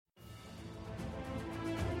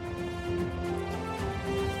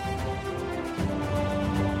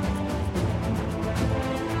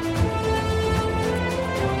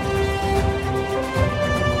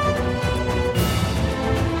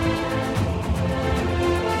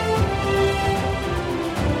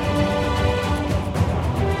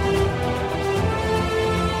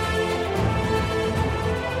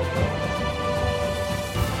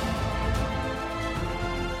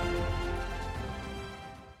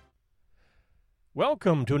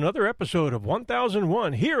Welcome to another episode of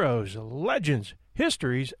 1001 Heroes, Legends,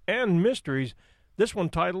 Histories, and Mysteries. This one,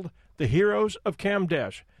 titled The Heroes of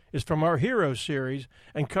Kamdesh, is from our Heroes series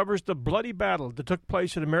and covers the bloody battle that took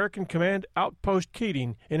place at American Command Outpost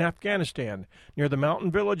Keating in Afghanistan near the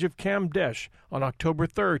mountain village of Kamdesh on October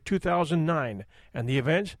 3, 2009, and the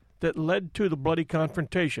events that led to the bloody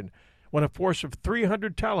confrontation when a force of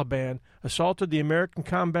 300 Taliban assaulted the American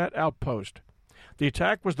combat outpost. The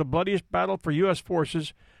attack was the bloodiest battle for U.S.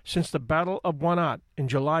 forces since the Battle of Wanat in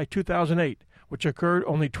July 2008, which occurred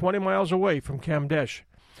only 20 miles away from Kamdesh.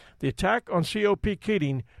 The attack on COP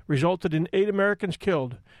Keating resulted in 8 Americans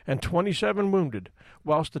killed and 27 wounded,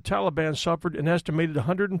 whilst the Taliban suffered an estimated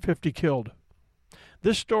 150 killed.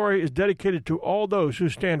 This story is dedicated to all those who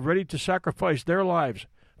stand ready to sacrifice their lives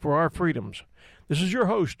for our freedoms. This is your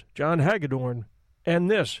host, John Hagedorn,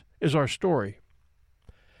 and this is our story.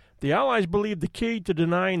 The Allies believed the key to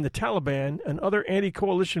denying the Taliban and other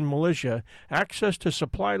anti-coalition militia access to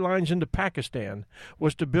supply lines into Pakistan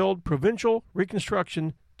was to build provincial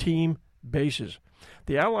reconstruction team bases.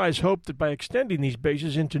 The Allies hoped that by extending these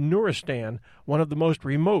bases into Nuristan, one of the most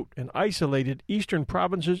remote and isolated eastern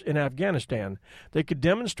provinces in Afghanistan, they could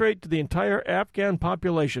demonstrate to the entire Afghan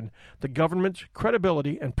population the government's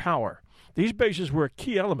credibility and power. These bases were a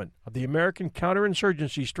key element of the American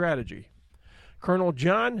counterinsurgency strategy. Colonel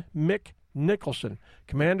John Mick Nicholson,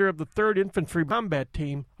 commander of the 3rd Infantry Combat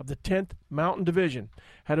Team of the 10th Mountain Division,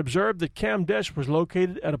 had observed that Kamdesh was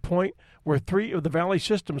located at a point where 3 of the valley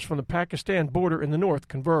systems from the Pakistan border in the north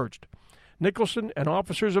converged. Nicholson and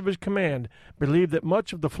officers of his command believed that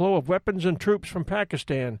much of the flow of weapons and troops from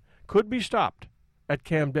Pakistan could be stopped at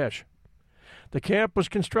Kamdesh. The camp was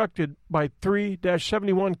constructed by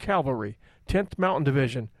 3-71 Cavalry, 10th Mountain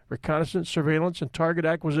Division, Reconnaissance, Surveillance, and Target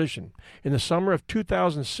Acquisition in the summer of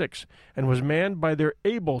 2006 and was manned by their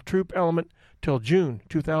able troop element till June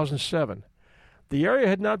 2007. The area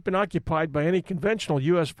had not been occupied by any conventional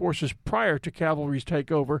U.S. forces prior to cavalry's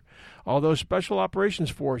takeover, although Special Operations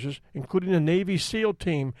Forces, including a Navy SEAL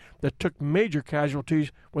team that took major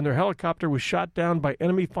casualties when their helicopter was shot down by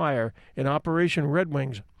enemy fire in Operation Red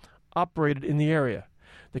Wings, operated in the area.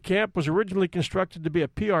 The camp was originally constructed to be a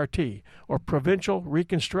PRT, or Provincial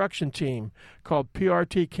Reconstruction Team, called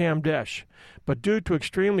PRT Kamdesh, but due to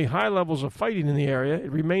extremely high levels of fighting in the area, it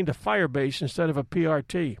remained a fire base instead of a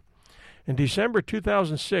PRT. In December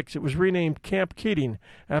 2006, it was renamed Camp Keating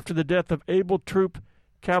after the death of able troop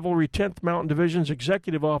Cavalry 10th Mountain Division's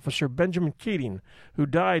executive officer Benjamin Keating, who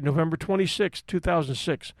died November 26,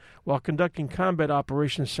 2006, while conducting combat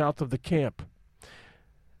operations south of the camp.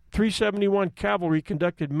 371 Cavalry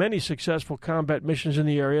conducted many successful combat missions in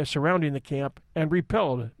the area surrounding the camp and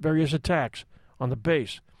repelled various attacks on the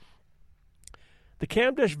base. The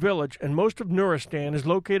Kamdesh village and most of Nuristan is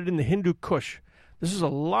located in the Hindu Kush. This is a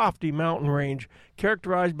lofty mountain range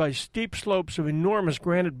characterized by steep slopes of enormous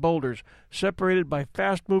granite boulders separated by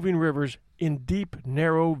fast-moving rivers in deep,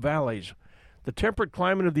 narrow valleys. The temperate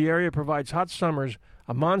climate of the area provides hot summers,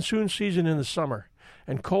 a monsoon season in the summer,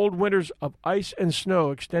 and cold winters of ice and snow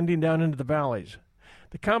extending down into the valleys.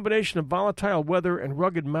 The combination of volatile weather and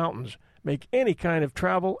rugged mountains make any kind of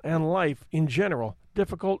travel and life in general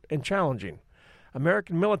difficult and challenging.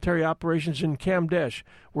 American military operations in Kamdesh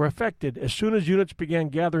were affected as soon as units began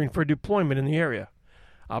gathering for deployment in the area.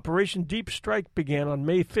 Operation Deep Strike began on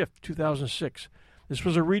May 5, 2006. This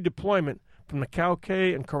was a redeployment from the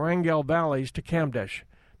Kaukay and Korangal valleys to Kamdesh.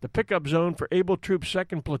 The pickup zone for able troops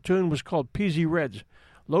 2nd Platoon was called PZ Reds,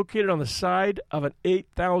 located on the side of an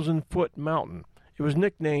 8,000-foot mountain. It was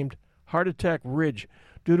nicknamed Heart Attack Ridge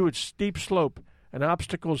due to its steep slope and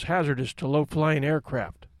obstacles hazardous to low-flying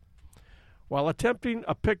aircraft. While attempting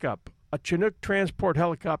a pickup, a Chinook transport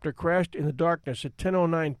helicopter crashed in the darkness at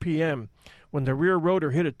 10:09 p.m. when the rear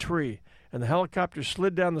rotor hit a tree, and the helicopter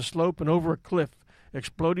slid down the slope and over a cliff,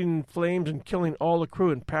 exploding in flames and killing all the crew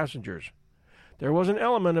and passengers. There was an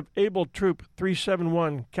element of able troop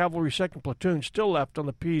 371 Cavalry 2nd Platoon still left on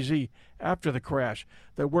the PZ after the crash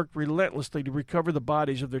that worked relentlessly to recover the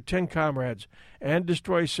bodies of their 10 comrades and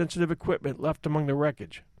destroy sensitive equipment left among the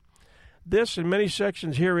wreckage. This and many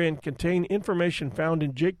sections herein contain information found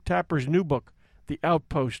in Jake Tapper's new book, The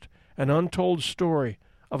Outpost, An Untold Story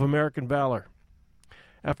of American Valor.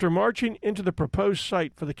 After marching into the proposed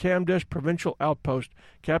site for the Kamdesh Provincial Outpost,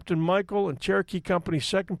 Captain Michael and Cherokee Company's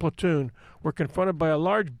 2nd Platoon were confronted by a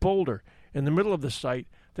large boulder in the middle of the site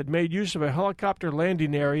that made use of a helicopter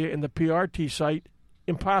landing area in the PRT site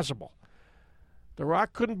impossible. The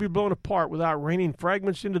rock couldn't be blown apart without raining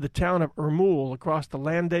fragments into the town of Ermul across the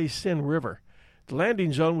Lande Sin River. The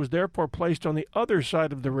landing zone was therefore placed on the other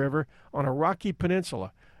side of the river on a rocky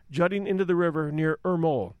peninsula, jutting into the river near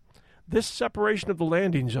Ermol. This separation of the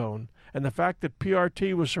landing zone and the fact that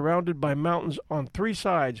PRT was surrounded by mountains on 3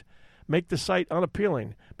 sides make the site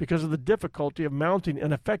unappealing because of the difficulty of mounting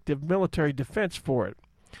an effective military defense for it.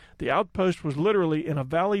 The outpost was literally in a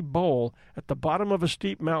valley bowl at the bottom of a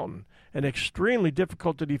steep mountain, and extremely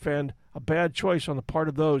difficult to defend, a bad choice on the part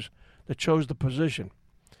of those that chose the position.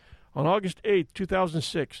 On August 8,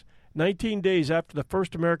 2006, 19 days after the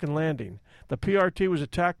first American landing, the PRT was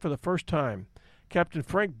attacked for the first time. Captain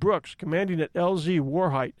Frank Brooks, commanding at LZ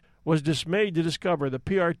Warhite, was dismayed to discover the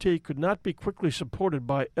PRT could not be quickly supported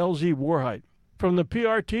by LZ Warhite. From the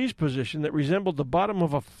PRT's position that resembled the bottom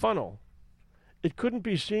of a funnel, it couldn't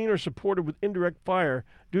be seen or supported with indirect fire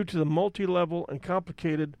due to the multi-level and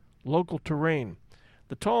complicated local terrain.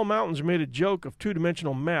 The tall mountains made a joke of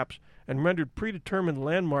two-dimensional maps and rendered predetermined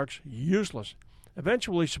landmarks useless.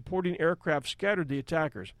 Eventually, supporting aircraft scattered the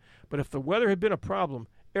attackers, but if the weather had been a problem,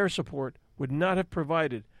 air support would not have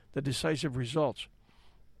provided the decisive results.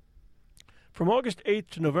 From August 8th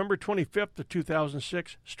to November 25th of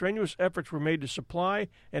 2006, strenuous efforts were made to supply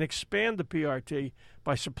and expand the PRT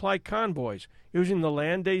by supply convoys using the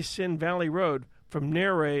Lande Sin Valley Road from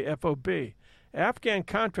Nere FOB. Afghan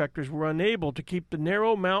contractors were unable to keep the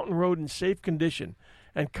narrow mountain road in safe condition,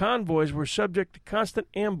 and convoys were subject to constant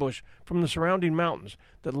ambush from the surrounding mountains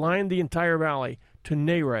that lined the entire valley to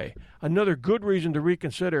Nere, another good reason to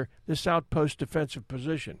reconsider this outpost defensive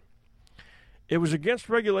position. It was against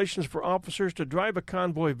regulations for officers to drive a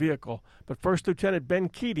convoy vehicle, but First Lieutenant Ben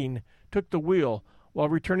Keating took the wheel while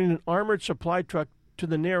returning an armored supply truck to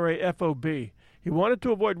the Nere FOB. He wanted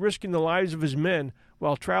to avoid risking the lives of his men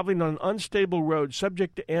while traveling on an unstable road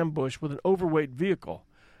subject to ambush with an overweight vehicle.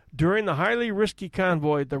 During the highly risky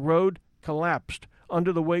convoy, the road collapsed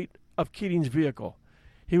under the weight of Keating's vehicle.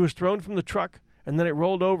 He was thrown from the truck, and then it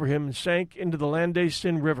rolled over him and sank into the Lande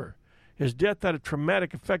Sin River. His death had a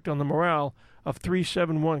traumatic effect on the morale of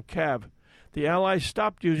 371 Cav. The Allies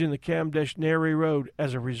stopped using the Kamdesh-Nere Road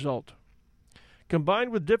as a result.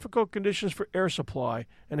 Combined with difficult conditions for air supply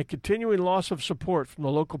and a continuing loss of support from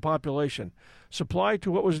the local population, supply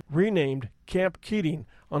to what was renamed Camp Keating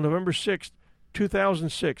on November 6,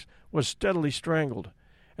 2006, was steadily strangled.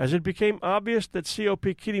 As it became obvious that COP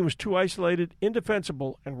Keating was too isolated,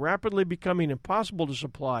 indefensible, and rapidly becoming impossible to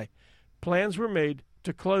supply, plans were made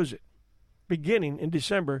to close it, beginning in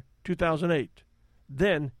December 2008.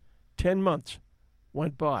 Then, 10 months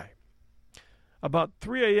went by. About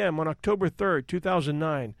 3 a.m. on October 3,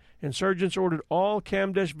 2009, insurgents ordered all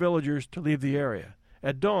Kamdesh villagers to leave the area.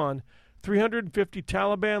 At dawn, 350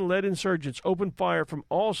 Taliban-led insurgents opened fire from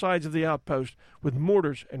all sides of the outpost with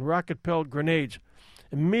mortars and rocket-propelled grenades,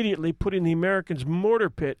 immediately putting the Americans' mortar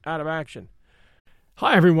pit out of action.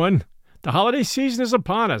 Hi, everyone. The holiday season is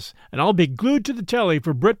upon us, and I'll be glued to the telly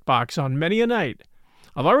for BritBox on many a night.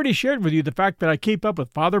 I've already shared with you the fact that I keep up with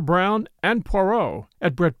Father Brown and Poirot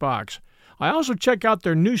at BritBox. I also check out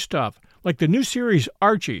their new stuff, like the new series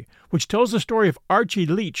Archie, which tells the story of Archie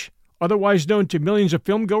Leach, otherwise known to millions of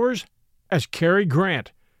filmgoers as Cary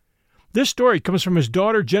Grant. This story comes from his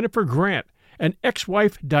daughter Jennifer Grant and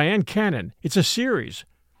ex-wife Diane Cannon. It's a series.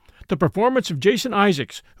 The performance of Jason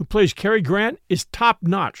Isaacs, who plays Cary Grant, is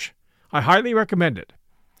top-notch. I highly recommend it.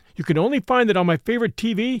 You can only find it on my favorite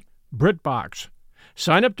TV, BritBox.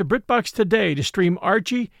 Sign up to BritBox today to stream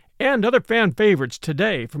Archie and other fan favorites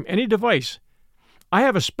today from any device. I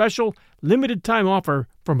have a special limited-time offer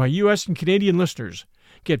for my U.S. and Canadian listeners.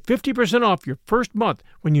 Get 50% off your first month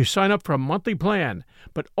when you sign up for a monthly plan,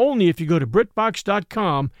 but only if you go to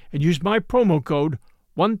BritBox.com and use my promo code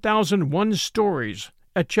 1001stories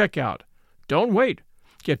at checkout. Don't wait.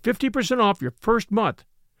 Get 50% off your first month.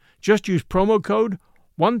 Just use promo code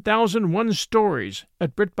 1001stories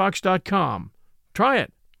at BritBox.com. Try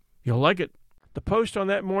it. You'll like it. The post on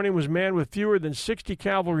that morning was manned with fewer than 60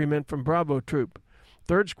 cavalrymen from Bravo Troop,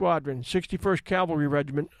 3rd Squadron, 61st Cavalry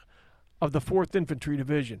Regiment of the 4th Infantry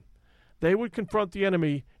Division. They would confront the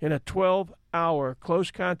enemy in a 12-hour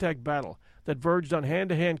close contact battle that verged on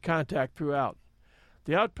hand-to-hand contact throughout.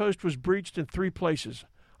 The outpost was breached in 3 places.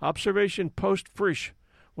 Observation Post Frisch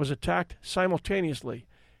was attacked simultaneously,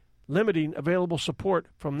 limiting available support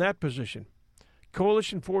from that position.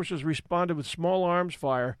 Coalition forces responded with small arms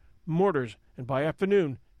fire, mortars, and by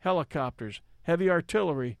afternoon, helicopters, heavy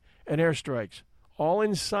artillery, and airstrikes, all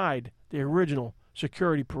inside the original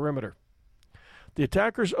security perimeter. The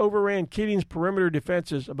attackers overran Keating's perimeter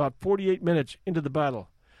defenses about 48 minutes into the battle.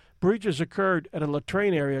 Breaches occurred at a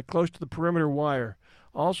latrine area close to the perimeter wire,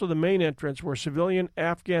 also the main entrance where civilian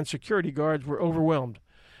Afghan security guards were overwhelmed,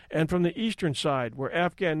 and from the eastern side where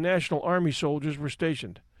Afghan National Army soldiers were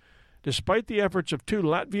stationed. despite the efforts of two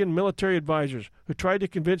Latvian military advisors who tried to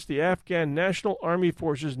convince the Afghan National Army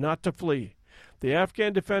forces not to flee. The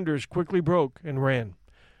Afghan defenders quickly broke and ran.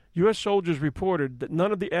 U.S. soldiers reported that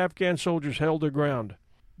none of the Afghan soldiers held their ground.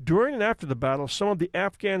 During and after the battle, some of the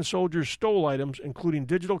Afghan soldiers stole items, including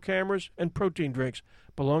digital cameras and protein drinks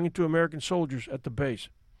belonging to American soldiers at the base.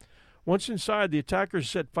 Once inside, the attackers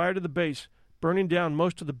set fire to the base, burning down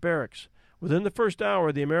most of the barracks. Within the first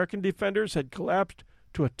hour, the American defenders had collapsed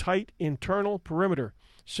to a tight internal perimeter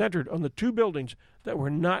centered on the two buildings that were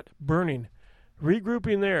not burning.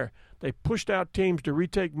 Regrouping there, they pushed out teams to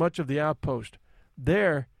retake much of the outpost.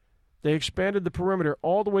 There, they expanded the perimeter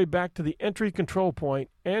all the way back to the entry control point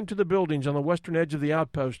and to the buildings on the western edge of the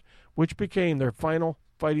outpost, which became their final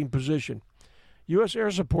fighting position. U.S. air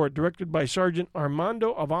support, directed by Sergeant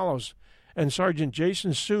Armando Avalos and Sergeant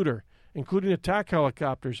Jason Suter, including attack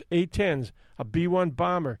helicopters, A-10s, a B-1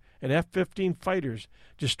 bomber, and F-15 fighters,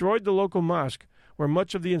 destroyed the local mosque where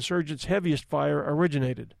much of the insurgents' heaviest fire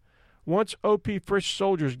originated. Once O.P. Frisch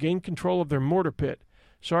soldiers gained control of their mortar pit,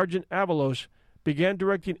 Sergeant Avalos began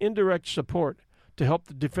directing indirect support to help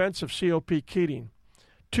the defense of COP Keating.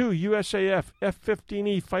 Two USAF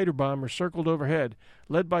F-15E fighter bombers circled overhead,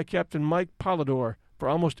 led by Captain Mike Polidor, for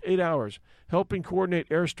almost 8 hours, helping coordinate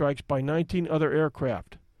airstrikes by 19 other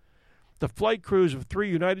aircraft. The flight crews of 3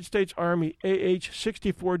 United States Army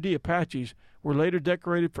AH-64D Apaches were later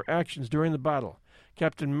decorated for actions during the battle.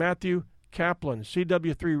 Captain Matthew Kaplan,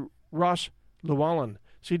 CW-3 Ross Llewellyn,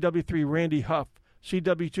 CW-3 Randy Huff,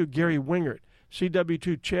 CW-2 Gary Wingert,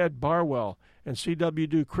 CW-2 Chad Barwell, and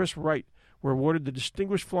CW-2 Chris Wright were awarded the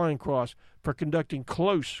Distinguished Flying Cross for conducting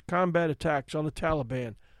close combat attacks on the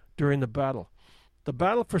Taliban during the battle. The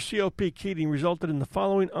battle for COP Keating resulted in the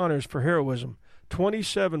following honors for heroism: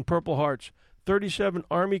 27 Purple Hearts, 37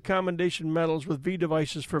 Army Commendation Medals with V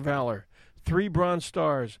devices for valor, 3 Bronze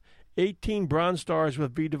Stars, 18 Bronze Stars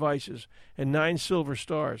with V devices, and 9 Silver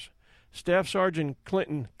Stars. Staff Sergeant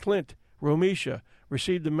Clint Romisha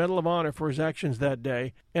received the Medal of Honor for his actions that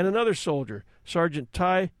day, and another soldier, Sergeant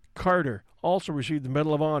Ty Carter, also received the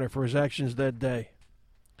Medal of Honor for his actions that day.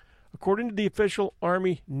 According to the official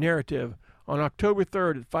Army narrative, on October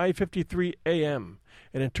 3rd at 5:53 a.m.,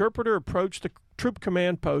 an interpreter approached the troop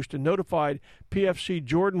command post and notified PFC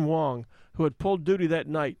Jordan Wong, who had pulled duty that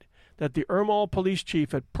night, that the Ermal police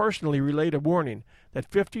chief had personally relayed a warning that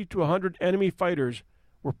 50 to 100 enemy fighters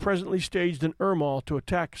were presently staged in Ermal to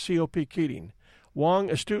attack COP Keating. Wong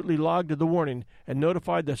astutely logged the warning and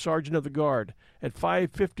notified the sergeant of the guard. At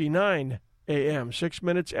 5:59 a.m., 6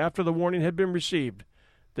 minutes after the warning had been received,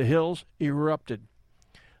 the hills erupted.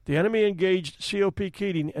 The enemy engaged COP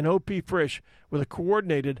Keating and O.P. Frisch with a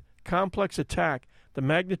coordinated, complex attack, the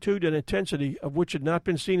magnitude and intensity of which had not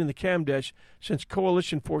been seen in the Kamdesh since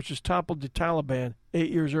coalition forces toppled the Taliban 8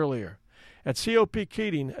 years earlier. At COP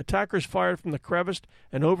Keating, attackers fired from the creviced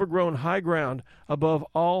and overgrown high ground above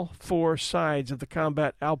all 4 sides of the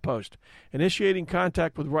combat outpost, initiating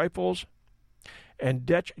contact with rifles and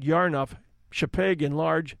Dech Yarnov Shapagin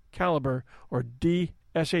large caliber, or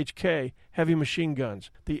DSHK, heavy machine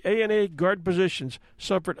guns. The ANA guard positions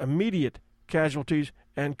suffered immediate casualties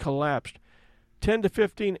and collapsed. 10 to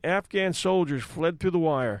 15 Afghan soldiers fled through the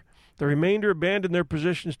wire. The remainder abandoned their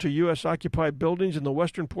positions to U.S.-occupied buildings in the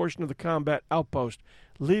western portion of the combat outpost,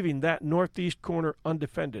 leaving that northeast corner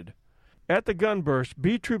undefended. At the gunburst,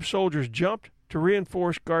 B Troop soldiers jumped to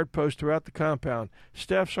reinforce guard posts throughout the compound.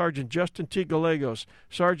 Staff Sergeant Justin T. Gallegos,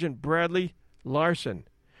 Sergeant Bradley Larson,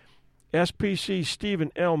 SPC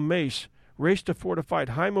Stephen L. Mace raced to fortified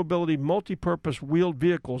high-mobility multi-purpose wheeled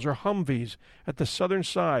vehicles, or Humvees, at the southern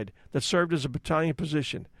side that served as a battalion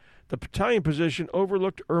position. The battalion position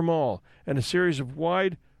overlooked Ermal and a series of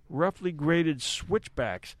wide, roughly graded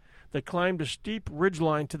switchbacks that climbed a steep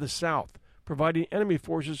ridgeline to the south, providing enemy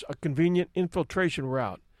forces a convenient infiltration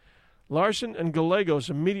route. Larson and Gallegos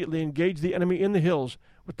immediately engaged the enemy in the hills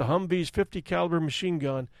with the Humvee's 50 caliber machine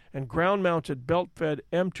gun and ground-mounted belt-fed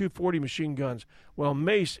M240 machine guns, while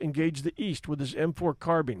Mace engaged the east with his M4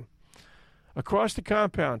 carbine. Across the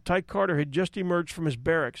compound, Ty Carter had just emerged from his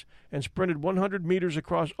barracks and sprinted 100 meters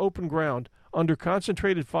across open ground under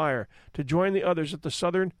concentrated fire to join the others at the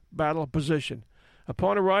southern battle position.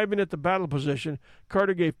 Upon arriving at the battle position,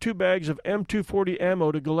 Carter gave 2 bags of M240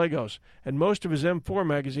 ammo to Gallegos and most of his M4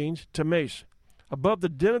 magazines to Mace. Above the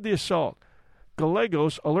din of the assault,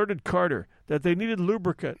 Gallegos alerted Carter that they needed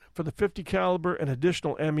lubricant for the 50 caliber and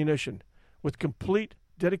additional ammunition. With complete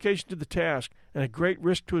dedication to the task and at great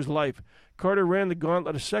risk to his life, Carter ran the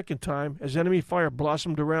gauntlet a second time as enemy fire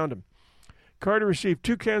blossomed around him. Carter received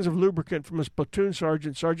 2 cans of lubricant from his platoon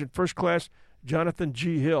sergeant, Sergeant First Class Jonathan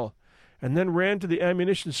G. Hill, and then ran to the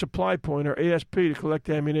ammunition supply point, or ASP, to collect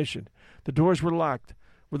ammunition. The doors were locked.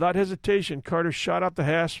 Without hesitation, Carter shot out the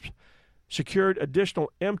hasps, secured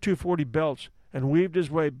additional M240 belts, and weaved his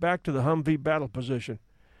way back to the Humvee battle position.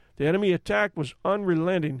 The enemy attack was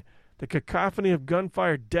unrelenting, the cacophony of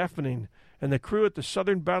gunfire deafening, and the crew at the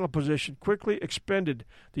southern battle position quickly expended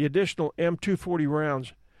the additional M240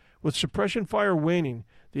 rounds. With suppression fire waning,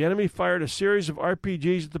 the enemy fired a series of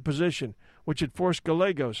RPGs at the position, which had forced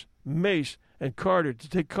Gallegos, Mace, and Carter to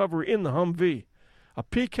take cover in the Humvee. A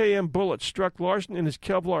PKM bullet struck Larson in his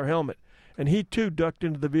Kevlar helmet, and he too ducked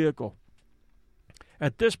into the vehicle.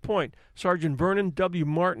 At this point, Sergeant Vernon W.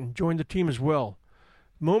 Martin joined the team as well.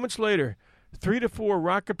 Moments later, 3 to 4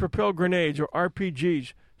 rocket-propelled grenades, or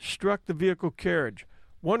RPGs, struck the vehicle carriage.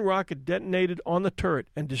 One rocket detonated on the turret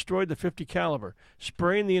and destroyed the .50 caliber,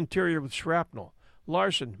 spraying the interior with shrapnel.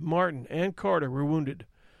 Larson, Martin, and Carter were wounded.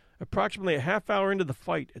 Approximately a half hour into the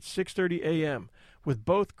fight at 6:30 a.m., with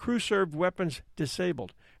both crew-served weapons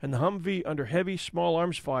disabled and the Humvee under heavy small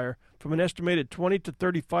arms fire from an estimated 20 to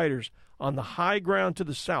 30 fighters on the high ground to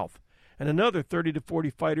the south, and another 30 to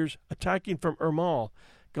 40 fighters attacking from Ermal,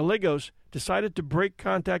 Gallegos decided to break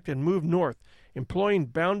contact and move north, employing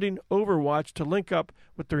bounding overwatch to link up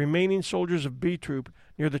with the remaining soldiers of B Troop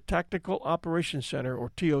near the Tactical Operations Center,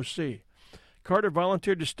 or TOC. Carter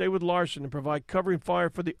volunteered to stay with Larson and provide covering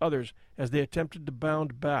fire for the others as they attempted to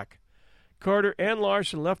bound back. Carter and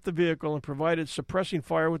Larson left the vehicle and provided suppressing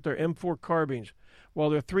fire with their M4 carbines, while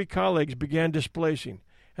their 3 colleagues began displacing.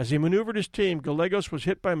 As he maneuvered his team, Gallegos was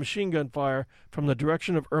hit by machine gun fire from the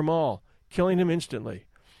direction of Ermal, killing him instantly.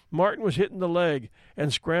 Martin was hit in the leg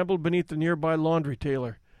and scrambled beneath the nearby laundry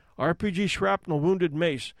tailor. RPG shrapnel wounded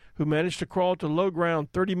Mace, who managed to crawl to low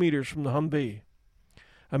ground 30 meters from the Humvee.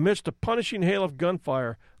 Amidst a punishing hail of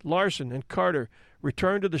gunfire, Larson and Carter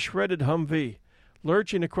returned to the shredded Humvee.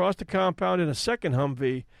 Lurching across the compound in a second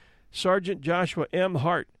Humvee, Sergeant Joshua M.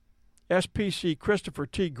 Hart, SPC Christopher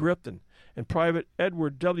T. Grifton, and Private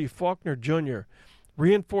Edward W. Faulkner, Jr.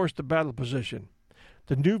 reinforced the battle position.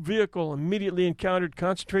 The new vehicle immediately encountered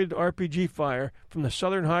concentrated RPG fire from the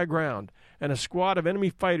southern high ground and a squad of enemy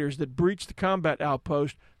fighters that breached the combat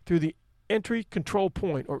outpost through the Entry Control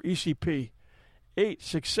Point, or ECP. 8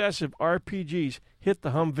 successive RPGs hit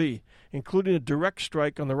the Humvee, including a direct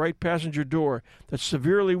strike on the right passenger door that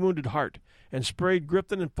severely wounded Hart and sprayed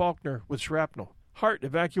Grifton and Faulkner with shrapnel. Hart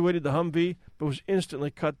evacuated the Humvee but was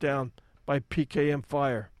instantly cut down by PKM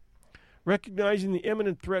fire. Recognizing the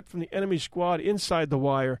imminent threat from the enemy squad inside the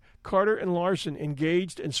wire, Carter and Larson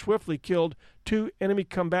engaged and swiftly killed 2 enemy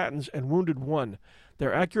combatants and wounded 1.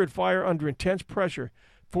 Their accurate fire under intense pressure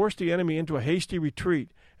forced the enemy into a hasty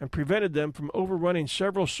retreat and prevented them from overrunning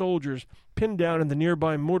several soldiers pinned down in the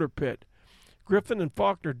nearby mortar pit. Grifton and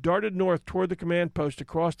Faulkner darted north toward the command post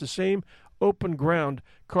across the same open ground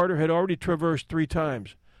Carter had already traversed 3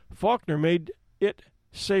 times. Faulkner made it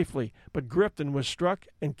safely, but Grifton was struck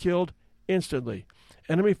and killed instantly.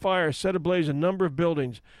 Enemy fire set ablaze a number of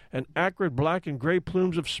buildings, and acrid black and gray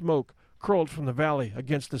plumes of smoke curled from the valley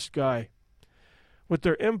against the sky. With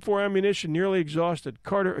their M4 ammunition nearly exhausted,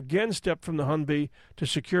 Carter again stepped from the Humvee to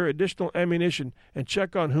secure additional ammunition and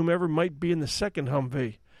check on whomever might be in the second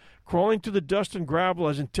Humvee. Crawling to the dust and gravel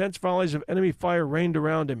as intense volleys of enemy fire rained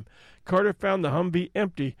around him, Carter found the Humvee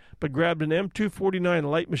empty but grabbed an M249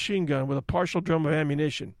 light machine gun with a partial drum of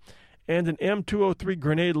ammunition and an M203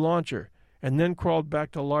 grenade launcher, and then crawled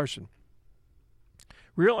back to Larson.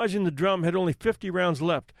 Realizing the drum had only 50 rounds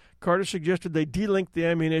left, Carter suggested they delink the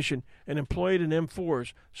ammunition and employ it in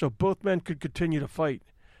M4s so both men could continue to fight.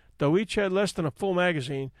 Though each had less than a full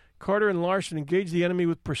magazine, Carter and Larson engaged the enemy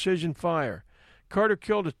with precision fire. Carter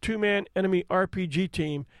killed a 2-man enemy RPG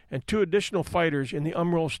team and 2 additional fighters in the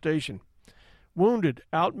Umrol station. Wounded,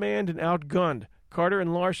 outmanned, and outgunned, Carter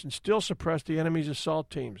and Larson still suppressed the enemy's assault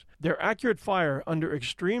teams. Their accurate fire under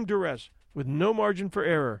extreme duress, with no margin for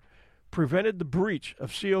error, prevented the breach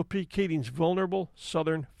of COP Keating's vulnerable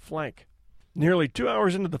southern flank. Nearly 2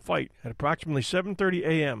 hours into the fight, at approximately 7:30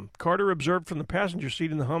 a.m., Carter observed from the passenger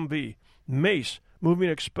seat in the Humvee Mace moving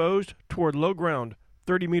exposed toward low ground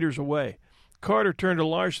 30 meters away. Carter turned to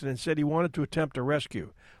Larson and said he wanted to attempt a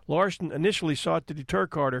rescue. Larson initially sought to deter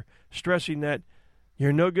Carter, stressing that,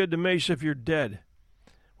 "You're no good to Mace if you're dead."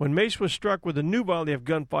 When Mace was struck with a new volley of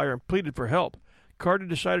gunfire and pleaded for help, Carter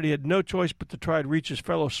decided he had no choice but to try to reach his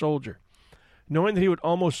fellow soldier. Knowing that he would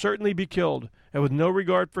almost certainly be killed, and with no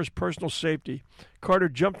regard for his personal safety, Carter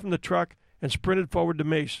jumped from the truck and sprinted forward to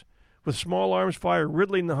Mace. With small arms fire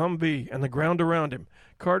riddling the Humvee and the ground around him,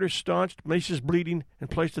 Carter staunched Mace's bleeding and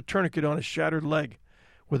placed a tourniquet on his shattered leg.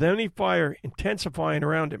 With enemy fire intensifying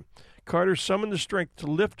around him, Carter summoned the strength to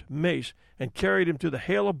lift Mace and carried him through the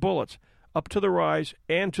hail of bullets, up to the rise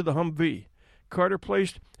and to the Humvee. Carter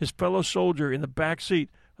placed his fellow soldier in the back seat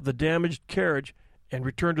of the damaged carriage and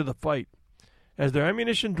returned to the fight. As their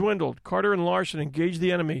ammunition dwindled, Carter and Larson engaged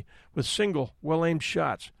the enemy with single, well-aimed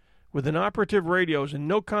shots. With inoperative radios and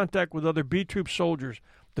no contact with other B Troop soldiers,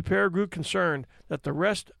 the pair grew concerned that the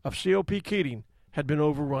rest of COP Keating had been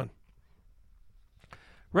overrun.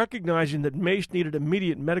 Recognizing that Mace needed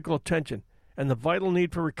immediate medical attention and the vital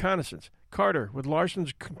need for reconnaissance, Carter, with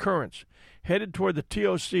Larson's concurrence, headed toward the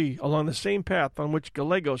TOC along the same path on which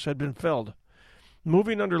Gallegos had been felled.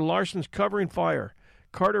 Moving under Larson's covering fire,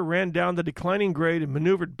 Carter ran down the declining grade and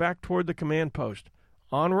maneuvered back toward the command post.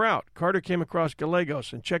 En route, Carter came across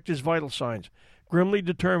Gallegos and checked his vital signs, grimly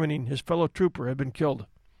determining his fellow trooper had been killed.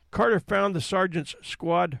 Carter found the sergeant's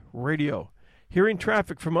squad radio. Hearing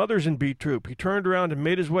traffic from others in B Troop, he turned around and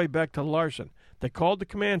made his way back to Larson. They called the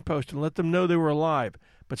command post and let them know they were alive,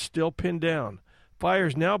 but still pinned down.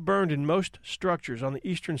 Fires now burned in most structures on the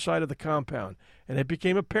eastern side of the compound, and it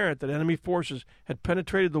became apparent that enemy forces had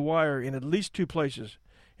penetrated the wire in at least 2 places.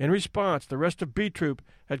 In response, the rest of B Troop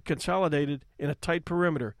had consolidated in a tight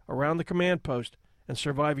perimeter around the command post and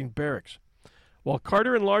surviving barracks. While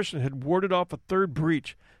Carter and Larson had warded off a third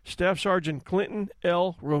breach, Staff Sergeant Clinton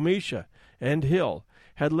L. Romisha and Hill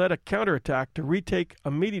had led a counterattack to retake a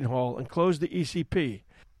meeting hall and close the ECP.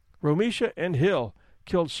 Romisha and Hill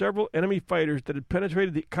killed several enemy fighters that had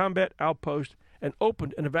penetrated the combat outpost and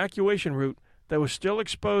opened an evacuation route that was still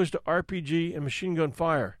exposed to RPG and machine gun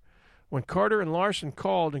fire. When Carter and Larson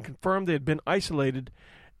called and confirmed they had been isolated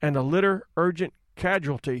and a litter urgent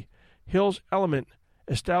casualty, Hill's element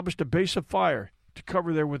established a base of fire to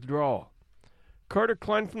cover their withdrawal. Carter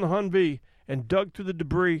climbed from the Humvee and dug through the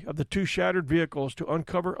debris of the 2 shattered vehicles to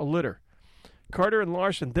uncover a litter. Carter and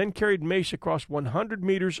Larson then carried Mace across 100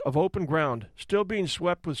 meters of open ground, still being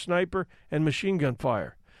swept with sniper and machine gun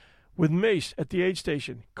fire. With Mace at the aid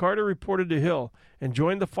station, Carter reported to Hill and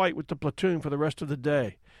joined the fight with the platoon for the rest of the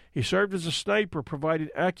day. He served as a sniper, providing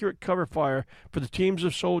accurate cover fire for the teams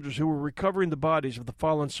of soldiers who were recovering the bodies of the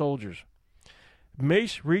fallen soldiers.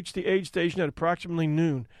 Mace reached the aid station at approximately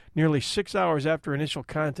noon, nearly 6 hours after initial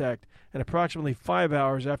contact and approximately 5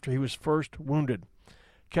 hours after he was first wounded.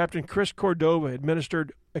 Captain Chris Cordova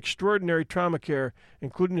administered extraordinary trauma care,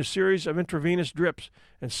 including a series of intravenous drips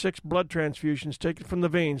and 6 blood transfusions taken from the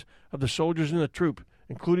veins of the soldiers in the troop,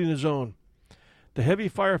 including his own. The heavy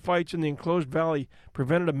firefights in the enclosed valley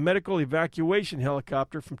prevented a medical evacuation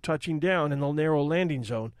helicopter from touching down in the narrow landing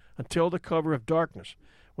zone until the cover of darkness.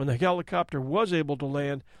 When the helicopter was able to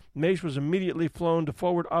land, Mace was immediately flown to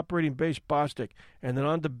Forward Operating Base Bostik and then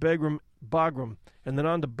on to Bagram and then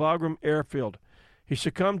on to Bagram Airfield. He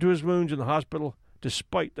succumbed to his wounds in the hospital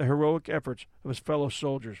despite the heroic efforts of his fellow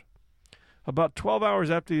soldiers. About 12 hours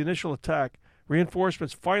after the initial attack,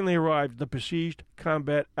 reinforcements finally arrived at the besieged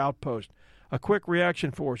combat outpost. A Quick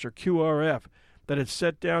Reaction Force, or QRF, that had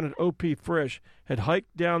set down at OP Frisch had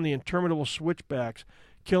hiked down the interminable switchbacks,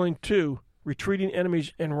 killing 2 retreating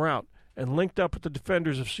enemies en route, and linked up with the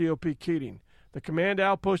defenders of COP Keating. The command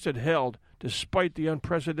outpost had held, despite the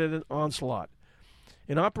unprecedented onslaught.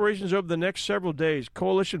 In operations over the next several days,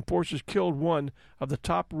 coalition forces killed one of the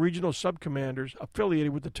top regional subcommanders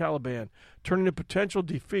affiliated with the Taliban, turning a potential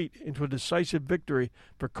defeat into a decisive victory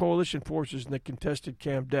for coalition forces in the contested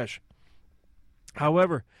Kamdesh.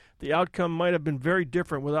 However, the outcome might have been very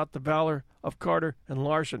different without the valor of Carter and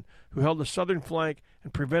Larson, who held the southern flank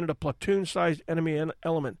and prevented a platoon-sized enemy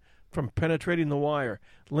element from penetrating the wire,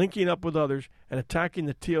 linking up with others, and attacking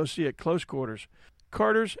the TOC at close quarters.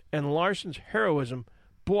 Carter's and Larson's heroism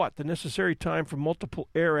bought the necessary time for multiple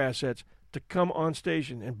air assets to come on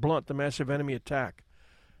station and blunt the massive enemy attack.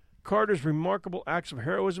 Carter's remarkable acts of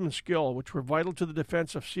heroism and skill, which were vital to the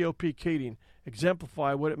defense of COP Keating,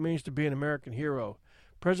 exemplify what it means to be an American hero.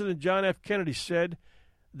 President John F. Kennedy said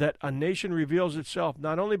that a nation reveals itself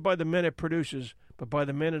not only by the men it produces, but by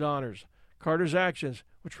the men it honors. Carter's actions,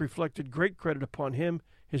 which reflected great credit upon him,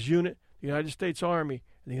 his unit, the United States Army,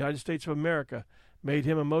 and the United States of America, made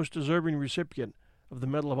him a most deserving recipient of the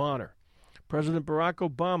Medal of Honor. President Barack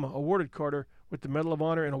Obama awarded Carter with the Medal of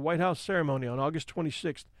Honor in a White House ceremony on August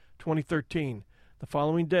 26, 2013. The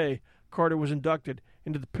following day, Carter was inducted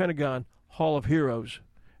into the Pentagon Hall of Heroes.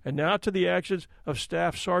 And now to the actions of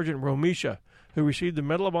Staff Sergeant Romisha, who received the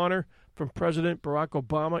Medal of Honor from President Barack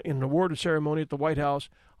Obama in an award ceremony at the White House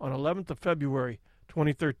on 11th of February,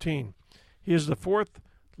 2013. He is the 4th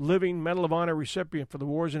living Medal of Honor recipient for the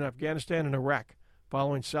wars in Afghanistan and Iraq,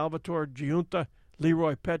 following Salvatore Giunta,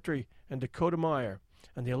 Leroy Petry, and Dakota Meyer,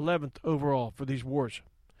 and the 11th overall for these wars.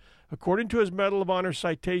 According to his Medal of Honor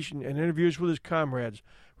citation and interviews with his comrades,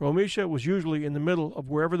 Romesha was usually in the middle of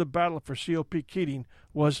wherever the battle for COP Keating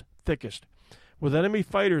was thickest. With enemy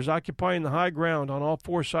fighters occupying the high ground on all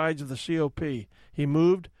four sides of the COP, he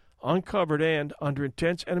moved, uncovered, and, under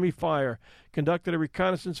intense enemy fire, conducted a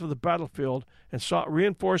reconnaissance of the battlefield and sought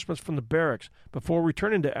reinforcements from the barracks before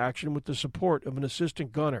returning to action with the support of an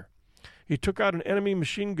assistant gunner. He took out an enemy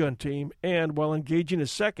machine gun team and, while engaging a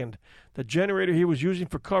second, the generator he was using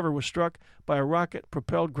for cover was struck by a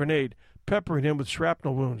rocket-propelled grenade, peppering him with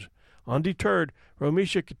shrapnel wounds. Undeterred,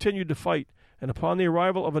 Romesha continued to fight, and upon the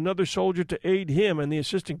arrival of another soldier to aid him and the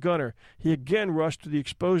assistant gunner, he again rushed to the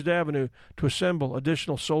exposed avenue to assemble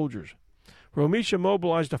additional soldiers. Romesha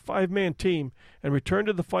mobilized a 5-man team and returned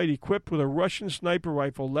to the fight equipped with a Russian sniper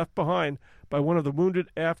rifle left behind by one of the wounded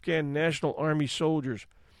Afghan National Army soldiers.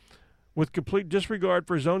 With complete disregard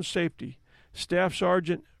for his own safety, Staff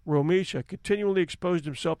Sergeant Romesha continually exposed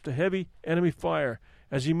himself to heavy enemy fire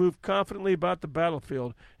as he moved confidently about the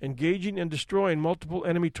battlefield, engaging and destroying multiple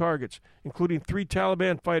enemy targets, including 3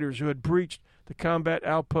 Taliban fighters who had breached the combat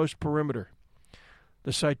outpost perimeter.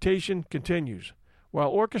 The citation continues.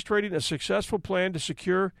 While orchestrating a successful plan to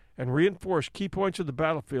secure and reinforce key points of the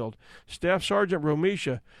battlefield, Staff Sergeant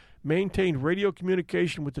Romesha maintained radio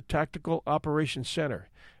communication with the Tactical Operations Center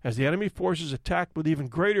as the enemy forces attacked with even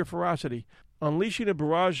greater ferocity. Unleashing a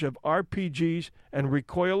barrage of RPGs and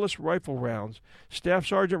recoilless rifle rounds, Staff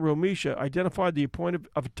Sergeant Romesha identified the point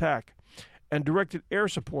of attack and directed air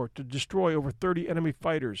support to destroy over 30 enemy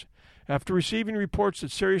fighters. After receiving reports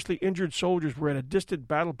that seriously injured soldiers were at a distant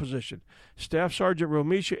battle position, Staff Sergeant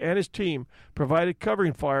Romesha and his team provided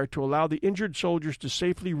covering fire to allow the injured soldiers to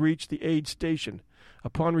safely reach the aid station.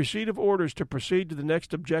 Upon receipt of orders to proceed to the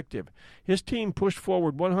next objective, his team pushed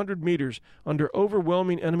forward 100 meters under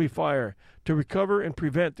overwhelming enemy fire to recover and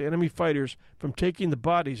prevent the enemy fighters from taking the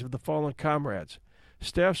bodies of the fallen comrades.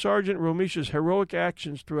 Staff Sergeant Romesha's heroic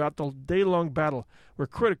actions throughout the day-long battle were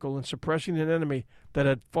critical in suppressing an enemy that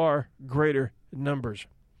had far greater numbers.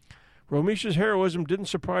 Romesha's heroism didn't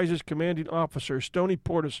surprise his commanding officer, Stoney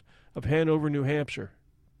Portis of Hanover, New Hampshire.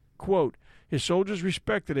 Quote, his soldiers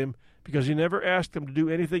respected him because he never asked them to do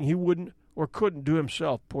anything he wouldn't or couldn't do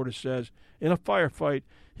himself, Portis says. In a firefight,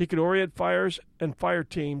 he could orient fires and fire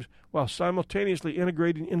teams while simultaneously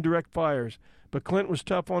integrating indirect fires. But Clint was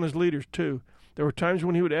tough on his leaders, too. There were times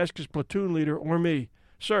when he would ask his platoon leader or me,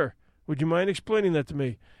 "Sir, would you mind explaining that to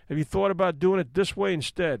me? Have you thought about doing it this way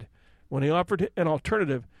instead?" When he offered an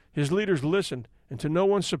alternative, his leaders listened, and to no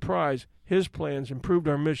one's surprise, his plans improved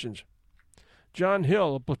our missions. John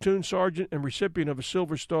Hill, a platoon sergeant and recipient of a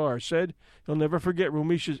Silver Star, said he'll never forget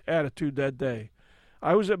Romesha's attitude that day.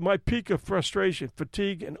 "I was at my peak of frustration,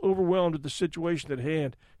 fatigue, and overwhelmed at the situation at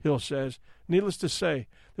hand," Hill says. Needless to say,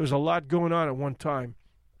 there was a lot going on at one time.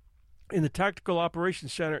 In the Tactical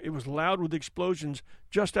Operations Center, it was loud with explosions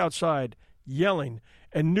just outside, yelling,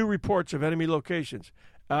 and new reports of enemy locations.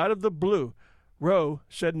 Out of the blue, Rowe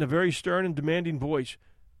said in a very stern and demanding voice,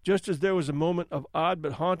 just as there was a moment of odd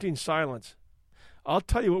but haunting silence, "I'll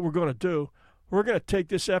tell you what we're going to do. We're going to take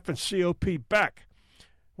this effing COP back."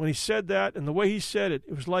 When he said that, and the way he said it,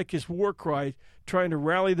 it was like his war cry trying to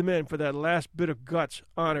rally the men for that last bit of guts,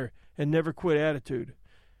 honor, and never-quit attitude.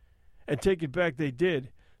 And take it back they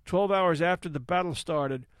did. 12 hours after the battle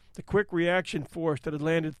started, the quick reaction force that had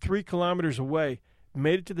landed 3 kilometers away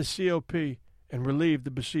made it to the COP and relieved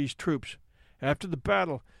the besieged troops. After the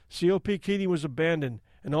battle, COP Keating was abandoned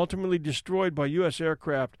and ultimately destroyed by U.S.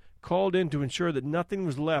 aircraft called in to ensure that nothing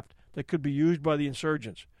was left that could be used by the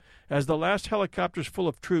insurgents. As the last helicopters full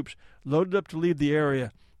of troops loaded up to leave the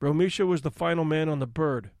area, Romesha was the final man on the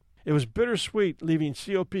bird. "It was bittersweet leaving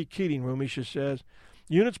COP Keating," Romesha says.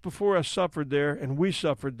 "Units before us suffered there, and we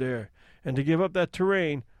suffered there, and to give up that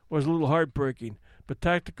terrain was a little heartbreaking, but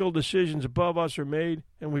tactical decisions above us are made,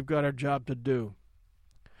 and we've got our job to do."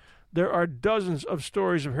 There are dozens of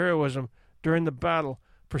stories of heroism during the battle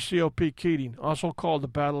for COP Keating, also called the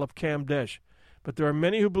Battle of Kamdesh, but there are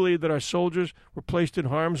many who believe that our soldiers were placed in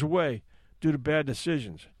harm's way due to bad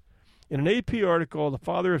decisions. In an AP article, the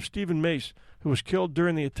father of Stephen Mace, who was killed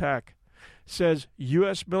during the attack, says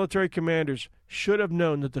U.S. military commanders should have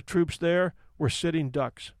known that the troops there were sitting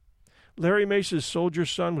ducks. Larry Mace's soldier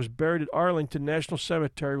son was buried at Arlington National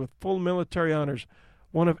Cemetery with full military honors,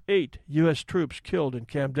 one of 8 U.S. troops killed in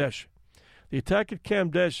Kamdesh. The attack at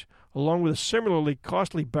Kamdesh, along with a similarly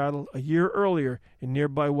costly battle a year earlier in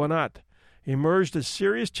nearby Wanat, emerged as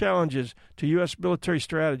serious challenges to U.S. military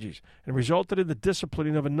strategies and resulted in the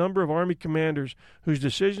disciplining of a number of Army commanders whose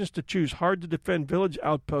decisions to choose hard-to-defend village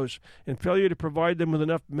outposts and failure to provide them with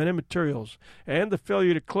enough men and materials, and the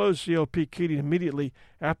failure to close COP Keating immediately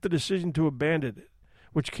after the decision to abandon it,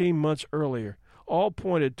 which came months earlier, all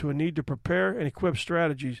pointed to a need to prepare and equip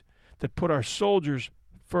strategies that put our soldiers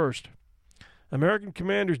first. American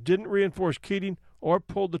commanders didn't reinforce Keating or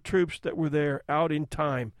pull the troops that were there out in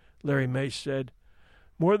time, Larry Mace said.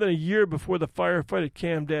 More than a year before the firefight at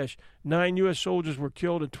Cam Dash, 9 U.S. soldiers were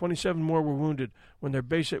killed and 27 more were wounded when their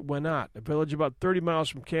base at Wenat, a village about 30 miles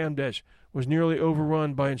from Cam Dash, was nearly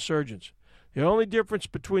overrun by insurgents. The only difference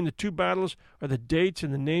between the two battles are the dates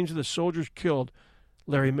and the names of the soldiers killed,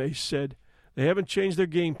 Larry Mace said. They haven't changed their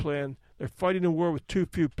game plan. They're fighting a war with too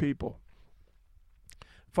few people.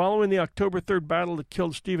 Following the October 3rd battle that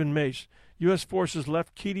killed Stephen Mace, U.S. forces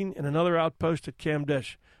left Keating and another outpost at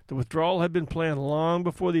Kamdesh. The withdrawal had been planned long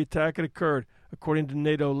before the attack had occurred, according to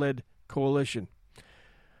NATO-led coalition.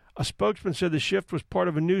 A spokesman said the shift was part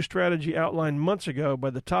of a new strategy outlined months ago by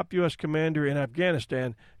the top U.S. commander in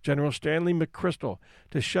Afghanistan, General Stanley McChrystal,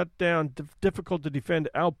 to shut down difficult-to-defend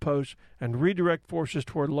outposts and redirect forces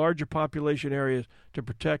toward larger population areas to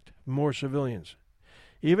protect more civilians.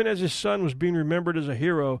 Even as his son was being remembered as a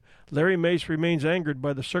hero, Larry Mace remains angered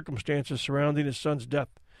by the circumstances surrounding his son's death.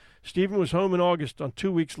 Stephen was home in August on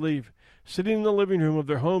 2 weeks' leave, sitting in the living room of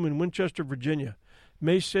their home in Winchester, Virginia.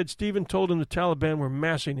 Mace said Stephen told him the Taliban were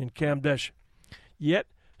massing in Kamdesh. Yet,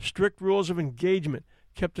 strict rules of engagement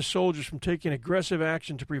kept the soldiers from taking aggressive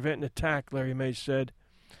action to prevent an attack, Larry Mace said.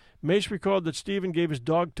 Mace recalled that Stephen gave his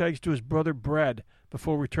dog tags to his brother Brad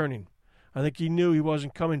before returning. I think he knew he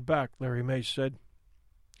wasn't coming back, Larry Mace said.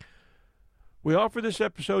 We offer this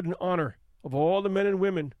episode in honor of all the men and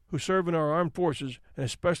women who serve in our armed forces, and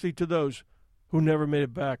especially to those who never made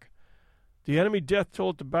it back. The enemy death toll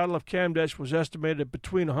at the Battle of Kamdesh was estimated at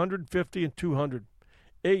between 150 and 200.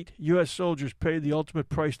 8 U.S. soldiers paid the ultimate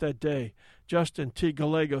price that day. Justin T.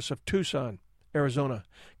 Gallegos of Tucson, Arizona.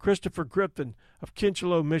 Christopher Griffin of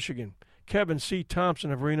Kinchelo, Michigan. Kevin C.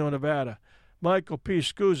 Thompson of Reno, Nevada. Michael P.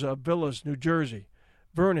 Scusa of Villas, New Jersey.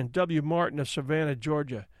 Vernon W. Martin of Savannah,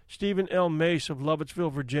 Georgia. Stephen L. Mace of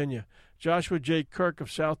Lovettsville, Virginia. Joshua J. Kirk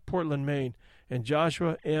of South Portland, Maine. And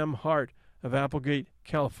Joshua M. Hart of Applegate,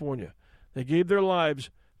 California. They gave their lives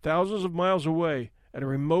thousands of miles away at a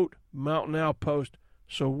remote mountain outpost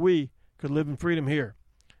so we could live in freedom here.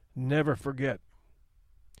 Never forget.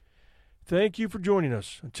 Thank you for joining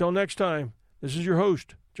us. Until next time, this is your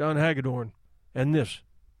host, John Hagedorn, and this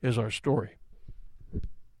is our story.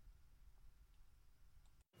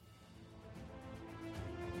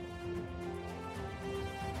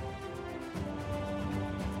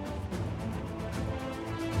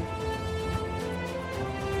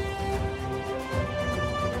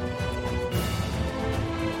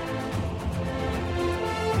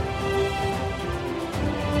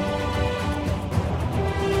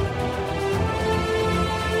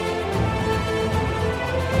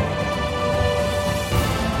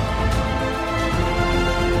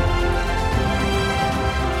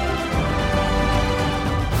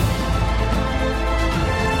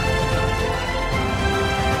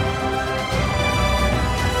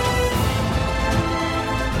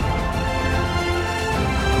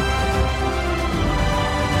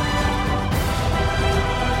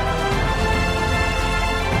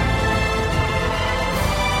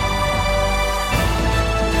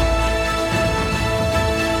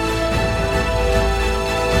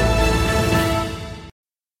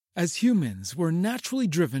 As humans, we're naturally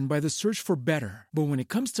driven by the search for better. But when it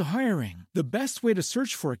comes to hiring, the best way to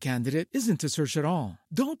search for a candidate isn't to search at all.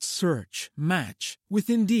 Don't search, match with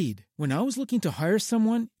Indeed. When I was looking to hire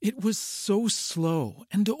someone, it was so slow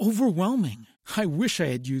and overwhelming. I wish I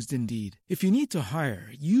had used Indeed. If you need to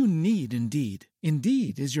hire, you need Indeed.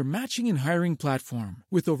 Indeed is your matching and hiring platform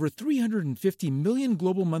with over 350 million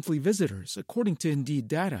global monthly visitors, according to Indeed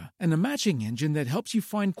data, and a matching engine that helps you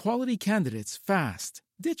find quality candidates fast.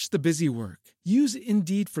 Ditch the busy work. Use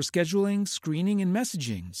Indeed for scheduling, screening, and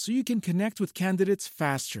messaging so you can connect with candidates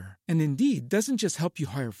faster. And Indeed doesn't just help you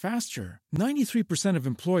hire faster. 93% of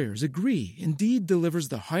employers agree Indeed delivers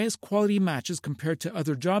the highest quality matches compared to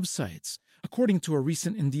other job sites, according to a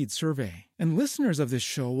recent Indeed survey. And listeners of this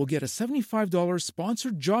show will get a $75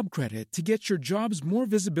 sponsored job credit to get your jobs more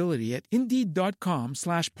visibility at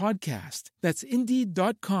Indeed.com/podcast. That's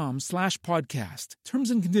Indeed.com/podcast.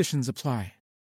 Terms and conditions apply.